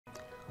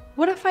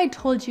What if I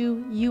told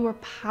you you were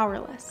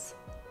powerless?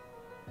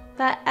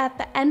 That at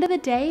the end of the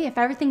day, if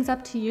everything's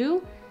up to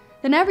you,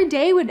 then every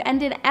day would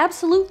end in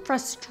absolute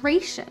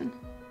frustration.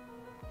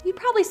 You'd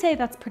probably say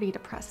that's pretty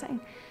depressing.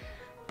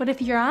 But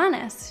if you're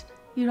honest,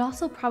 you'd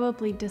also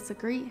probably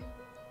disagree.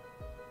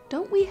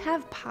 Don't we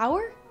have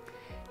power?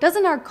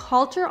 Doesn't our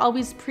culture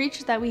always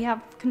preach that we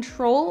have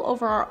control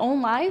over our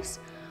own lives?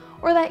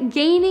 Or that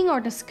gaining or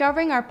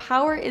discovering our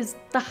power is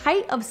the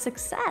height of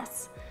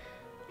success?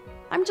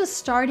 I'm just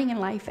starting in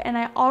life and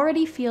I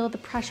already feel the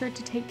pressure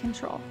to take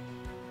control.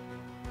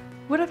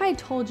 What if I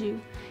told you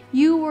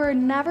you were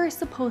never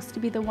supposed to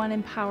be the one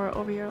in power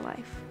over your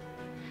life?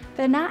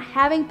 That not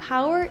having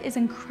power is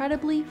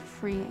incredibly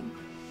freeing.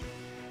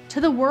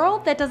 To the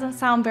world, that doesn't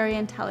sound very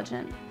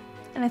intelligent,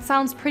 and it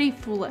sounds pretty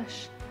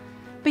foolish.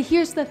 But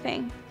here's the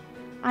thing,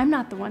 I'm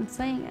not the one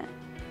saying it.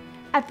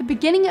 At the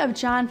beginning of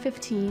John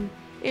 15,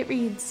 it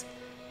reads,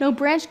 "No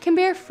branch can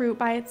bear fruit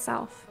by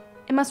itself.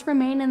 It must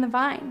remain in the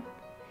vine.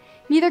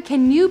 Neither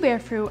can you bear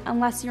fruit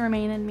unless you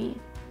remain in me."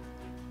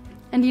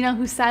 And do you know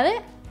who said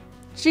it?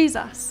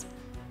 Jesus.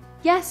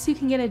 Yes, you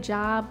can get a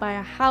job, buy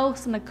a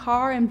house and a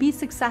car, and be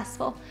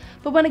successful.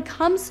 But when it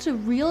comes to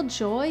real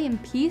joy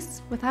and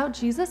peace without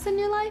Jesus in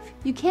your life,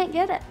 you can't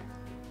get it.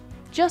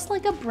 Just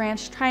like a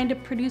branch trying to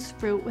produce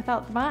fruit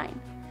without the vine.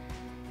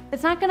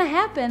 It's not going to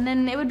happen,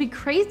 and it would be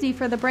crazy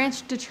for the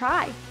branch to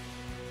try.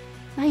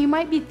 Now you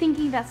might be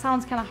thinking that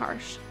sounds kind of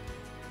harsh,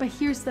 but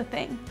here's the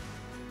thing.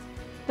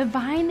 The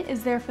vine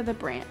is there for the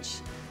branch.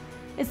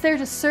 It's there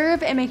to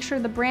serve and make sure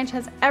the branch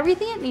has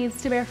everything it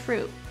needs to bear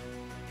fruit.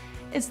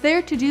 It's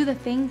there to do the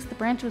things the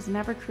branch was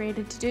never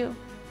created to do.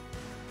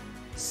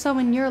 So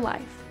in your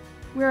life,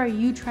 where are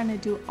you trying to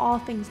do all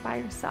things by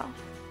yourself?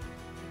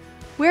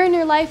 Where in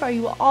your life are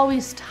you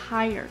always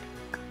tired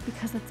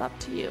because it's up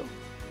to you?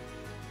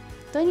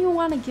 Don't you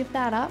want to give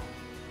that up?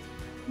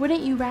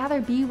 Wouldn't you rather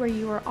be where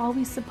you were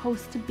always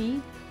supposed to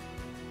be?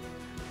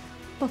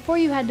 Before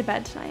you head to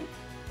bed tonight,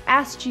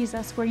 ask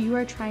Jesus where you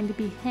are trying to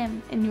be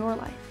Him in your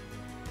life.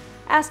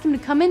 Ask Him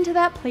to come into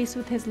that place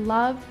with His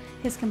love,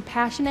 His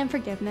compassion and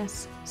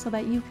forgiveness so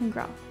that you can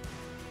grow.